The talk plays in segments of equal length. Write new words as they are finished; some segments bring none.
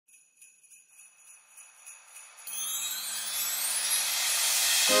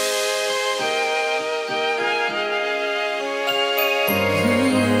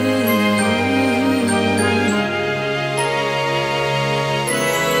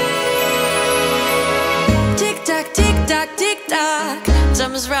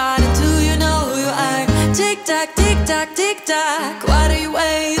Time is running, do you know who you are? Tick-tock, tick-tock, tick-tock, what are you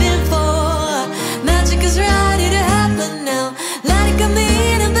waiting for? Magic is ready to happen now. Let it come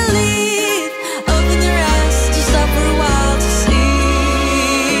in and believe. Open your eyes, just stop for a while to see.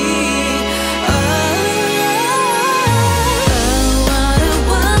 What a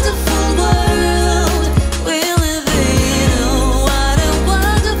wonderful world we live in. Oh, what a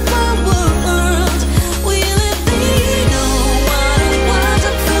wonderful world we live in. Oh, what a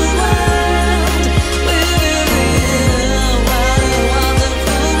wonderful world we live in. What a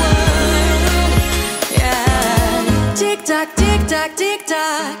wonderful world. Yeah. Tick-tock, tick-tock,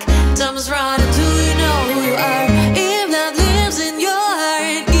 tick-tock, time is running to